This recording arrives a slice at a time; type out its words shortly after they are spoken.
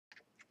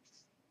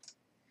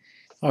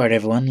Alright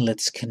everyone,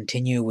 let's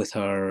continue with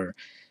our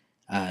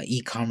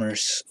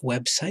e-commerce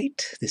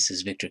website. This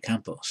is Victor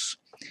Campos.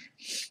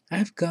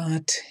 I've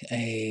got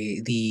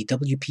the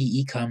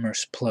WP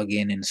eCommerce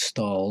plugin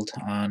installed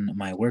on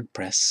my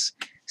WordPress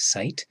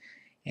site,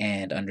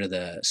 and under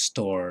the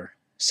store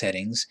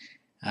settings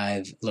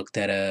I've looked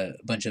at a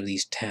bunch of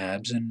these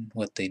tabs and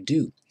what they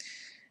do.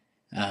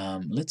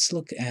 Let's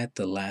look at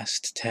the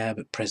last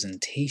tab,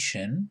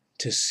 presentation,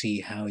 to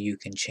see how you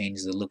can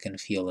change the look and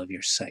feel of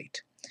your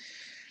site.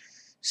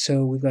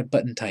 So we've got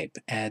button type,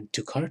 add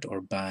to cart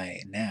or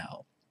buy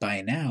now.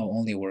 Buy now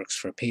only works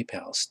for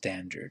PayPal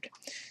standard.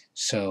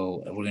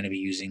 So we're going to be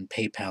using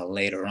PayPal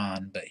later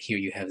on, but here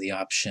you have the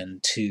option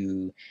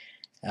to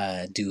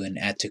do an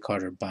add to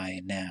cart or buy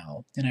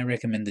now. And I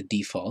recommend the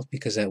default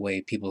because that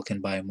way people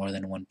can buy more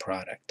than one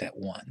product at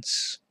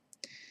once.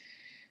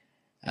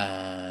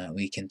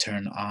 We can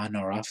turn on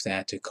or off the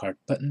add to cart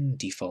button.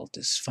 Default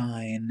is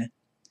fine.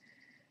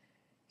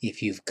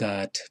 If you've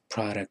got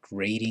product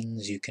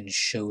ratings, you can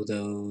show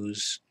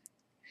those.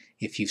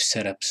 If you've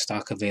set up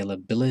stock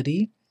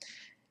availability,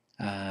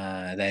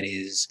 that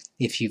is,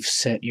 if you've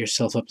set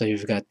yourself up that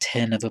you've got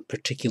 10 of a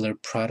particular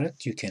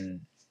product, you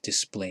can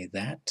display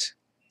that.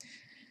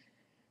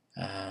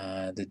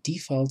 The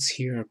defaults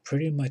here are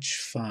pretty much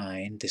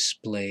fine.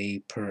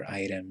 Display per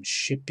item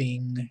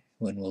shipping.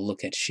 When we'll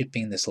look at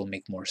shipping, this will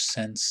make more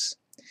sense.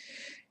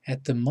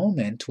 At the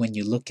moment, when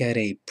you look at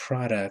a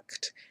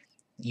product,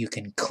 you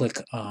can click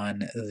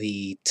on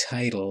the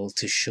title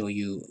to show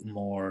you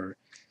more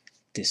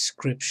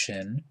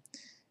description.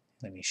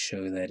 Let me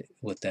show that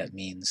what that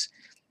means.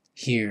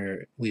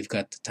 Here we've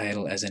got the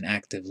title as an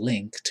active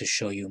link to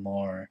show you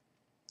more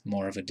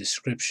of a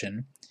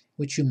description,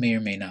 which you may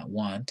or may not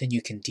want, and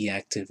you can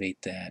deactivate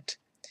that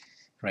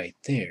right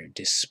there.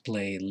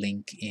 Display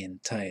link in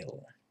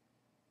title.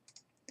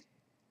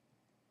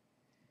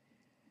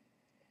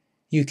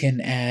 You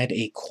can add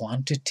a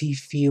quantity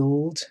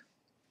field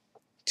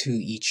to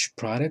each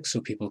product so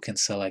people can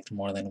select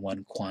more than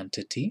one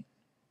quantity.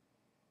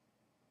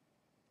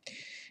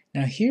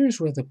 Now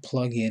here's where the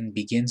plugin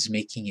begins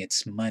making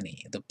its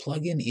money. The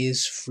plugin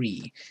is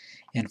free,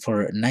 and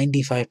for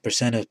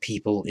 95% of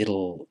people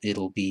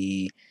it'll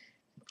be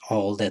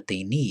all that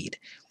they need.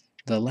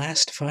 The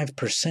last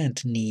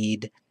 5%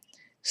 need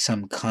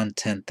some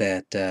content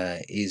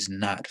that is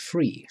not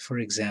free. For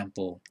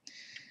example,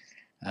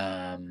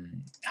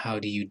 how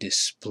do you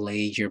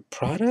display your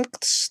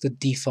products? The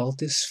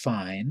default is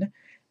fine,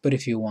 but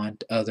if you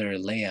want other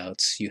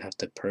layouts, you have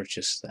to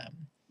purchase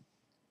them.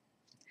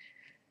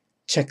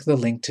 Check the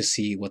link to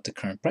see what the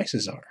current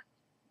prices are.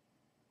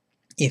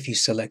 If you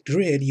select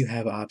grid, you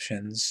have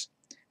options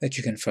that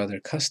you can further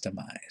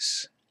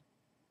customize.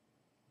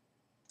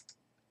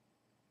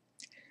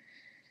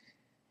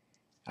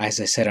 As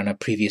I said on a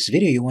previous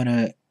video, you want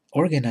to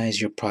organize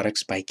your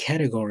products by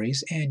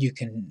categories, and you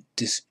can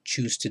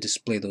choose to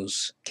display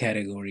those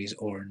categories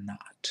or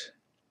not.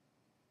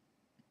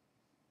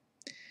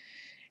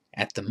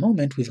 At the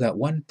moment, we've got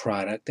one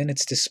product and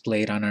it's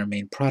displayed on our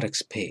main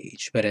products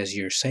page, but as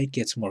your site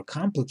gets more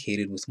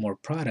complicated with more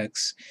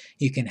products,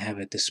 you can have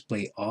it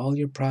display all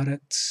your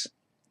products,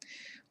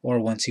 or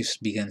once you've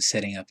begun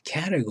setting up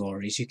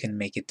categories, you can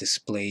make it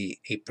display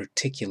a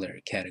particular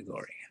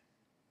category.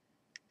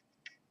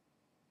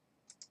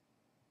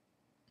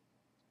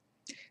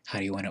 How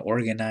do you want to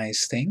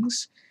organize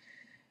things?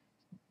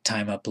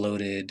 Time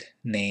uploaded,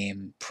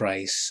 name,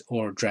 price,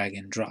 or drag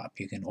and drop.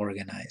 You can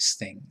organize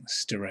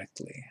things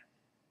directly.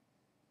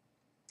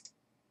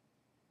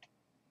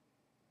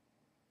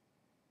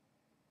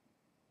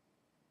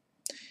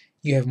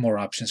 You have more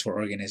options for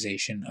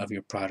organization of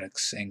your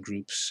products and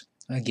groups.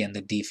 Again,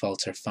 the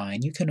defaults are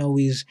fine. You can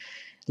always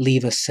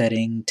leave a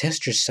setting,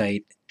 test your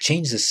site,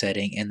 change the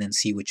setting, and then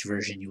see which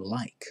version you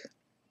like.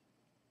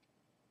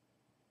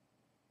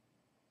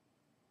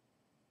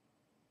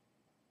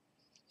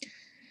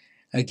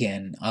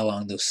 Again,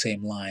 along those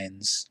same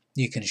lines,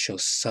 you can show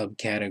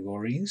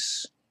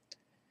subcategories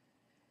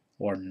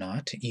or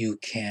not. You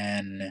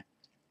can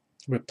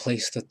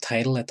replace the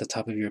title at the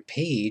top of your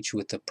page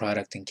with the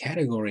product and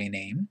category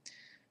name.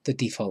 The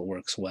default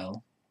works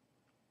well.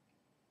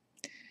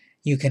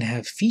 You can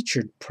have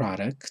featured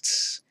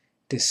products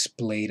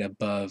displayed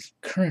above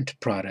current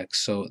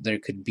products, so there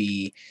could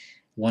be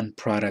one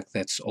product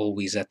that's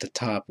always at the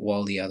top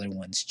while the other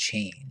ones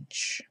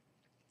change.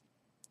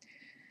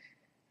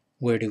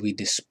 Where do we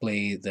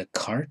display the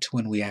cart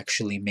when we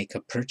actually make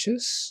a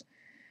purchase?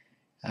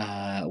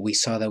 We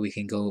saw that we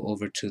can go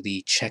over to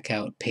the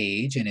checkout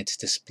page and it's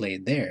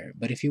displayed there.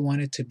 But if you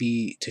want it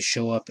to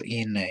show up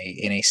in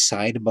a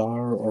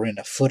sidebar or in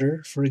a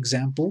footer, for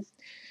example,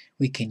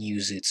 we can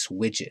use its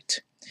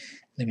widget.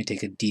 Let me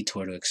take a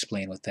detour to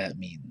explain what that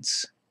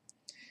means.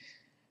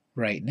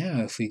 Right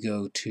now, if we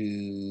go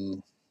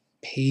to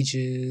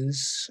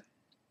Pages,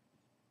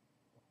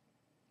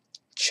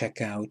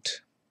 Checkout,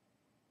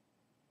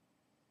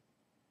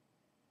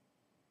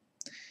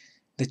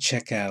 the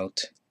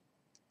checkout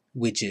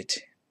widget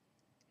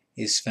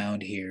is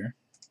found here.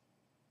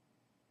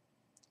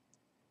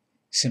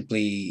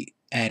 Simply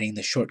adding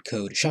the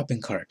shortcode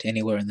shopping cart.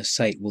 Anywhere in the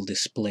site will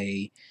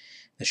display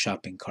the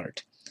shopping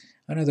cart.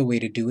 Another way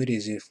to do it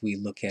is if we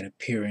look at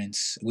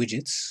appearance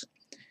widgets,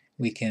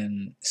 we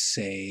can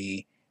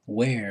say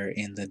where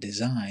in the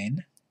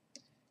design.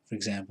 For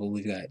example,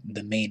 we've got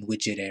the main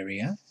widget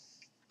area.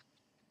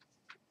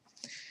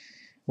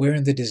 Where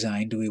in the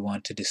design do we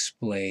want to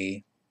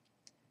display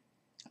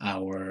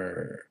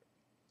our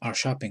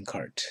shopping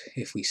cart?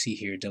 If we see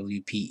here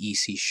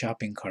WPEC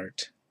shopping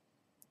cart,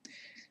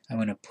 I'm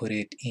going to put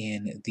it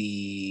in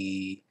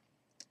the,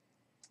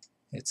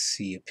 let's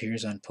see,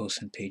 appears on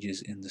posts and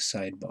pages in the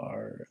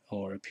sidebar,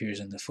 or appears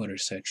in the footer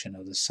section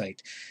of the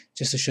site.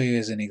 Just to show you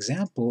as an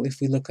example, if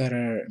we look at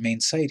our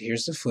main site,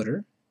 here's the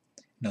footer.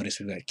 Notice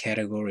we've got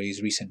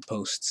categories, recent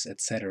posts,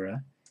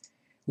 etc.,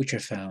 which are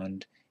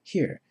found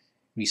here.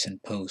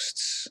 Recent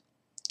posts,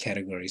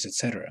 categories,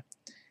 etc.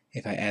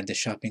 If I add the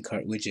shopping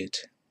cart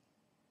widget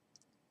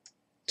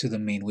to the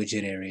main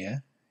widget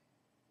area,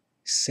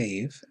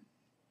 save,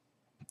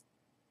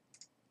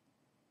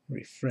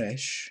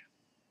 refresh,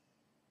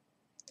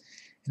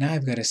 now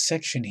I've got a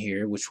section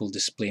here which will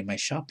display my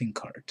shopping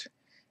cart.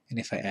 And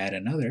if I add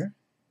another,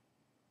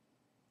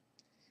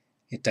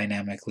 it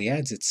dynamically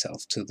adds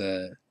itself to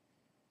the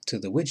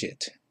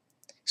widget.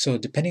 So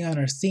depending on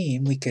our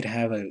theme, we could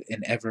have an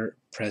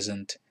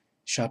ever-present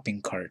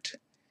shopping cart.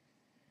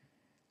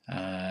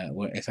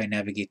 Where if I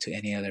navigate to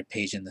any other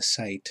page in the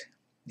site,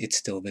 it's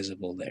still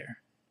visible there.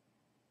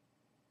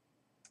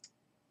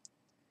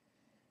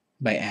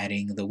 By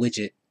adding the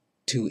widget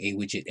to a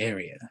widget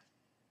area.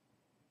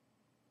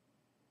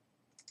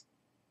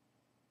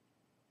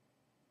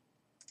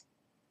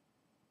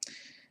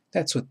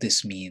 That's what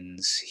this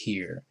means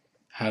here.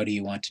 How do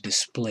you want to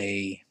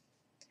display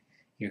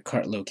your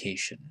cart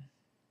location?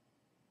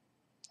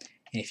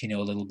 And if you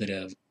know a little bit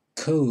of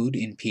code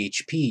in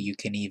PHP, you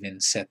can even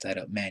set that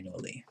up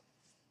manually.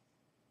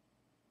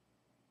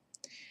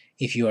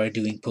 If you are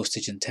doing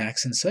postage and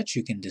tax and such,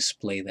 you can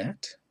display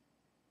that.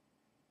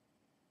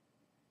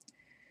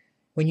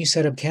 When you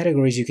set up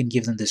categories, you can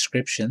give them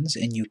descriptions,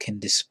 and you can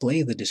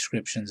display the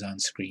descriptions on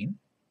screen.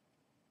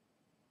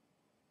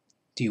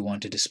 Do you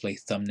want to display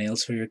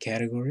thumbnails for your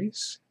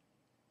categories?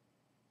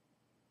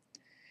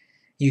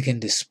 You can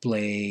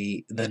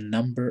display the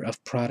number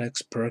of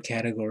products per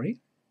category.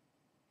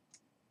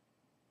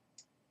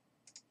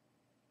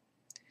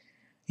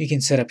 You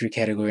can set up your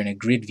category in a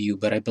grid view,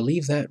 but I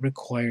believe that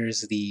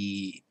requires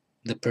the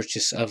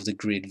purchase of the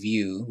grid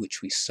view,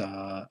 which we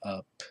saw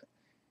up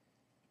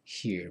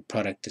here,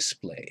 product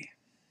display.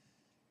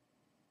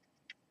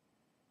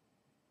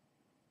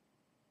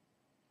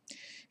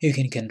 You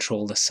can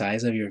control the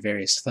size of your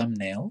various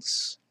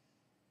thumbnails.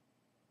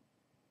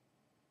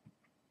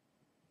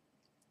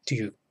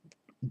 Do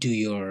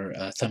your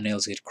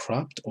thumbnails get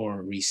cropped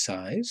or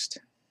resized?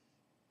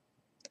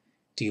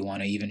 Do you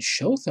want to even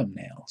show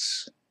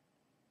thumbnails?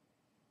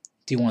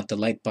 Do you want the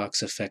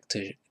lightbox effect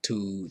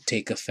to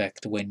take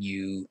effect when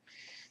you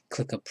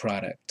click a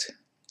product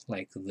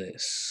like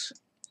this?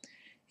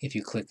 If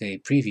you click a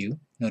preview,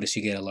 notice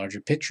you get a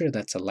larger picture.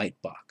 That's a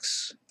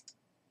lightbox.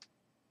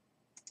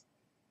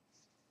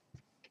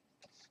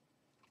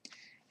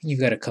 You've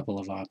got a couple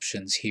of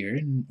options here,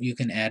 and you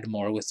can add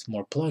more with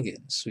more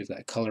plugins. We've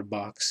got color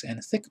box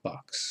and thick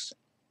box.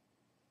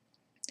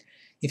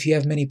 If you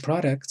have many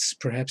products,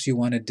 perhaps you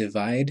want to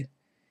divide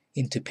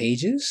into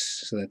pages,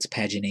 so that's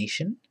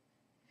pagination.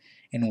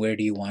 And where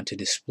do you want to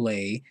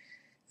display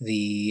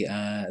the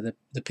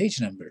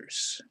page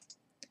numbers?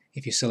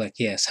 If you select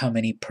yes, how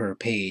many per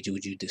page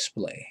would you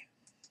display?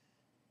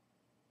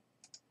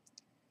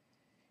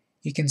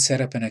 You can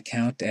set up an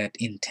account at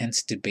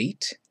Intense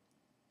Debate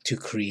to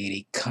create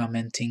a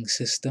commenting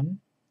system,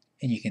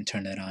 and you can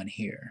turn that on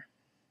here.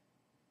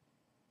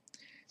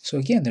 So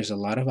again, there's a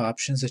lot of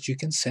options that you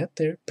can set.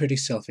 They're pretty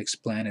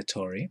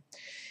self-explanatory.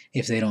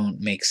 If they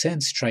don't make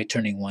sense, try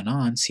turning one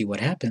on, see what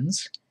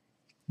happens,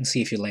 and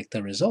see if you like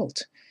the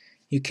result.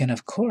 You can,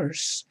 of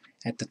course,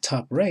 at the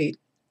top right,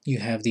 you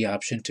have the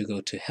option to go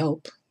to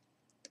Help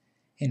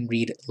and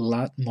read a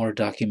lot more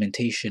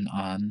documentation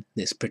on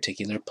this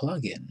particular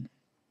plugin.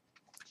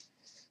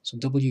 So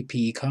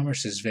WP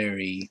eCommerce is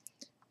very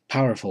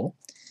powerful,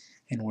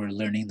 and we're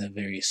learning the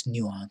various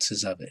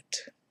nuances of it.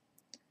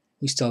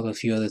 We still have a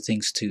few other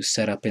things to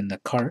set up in the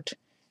cart,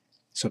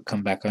 so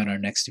come back on our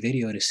next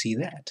video to see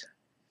that.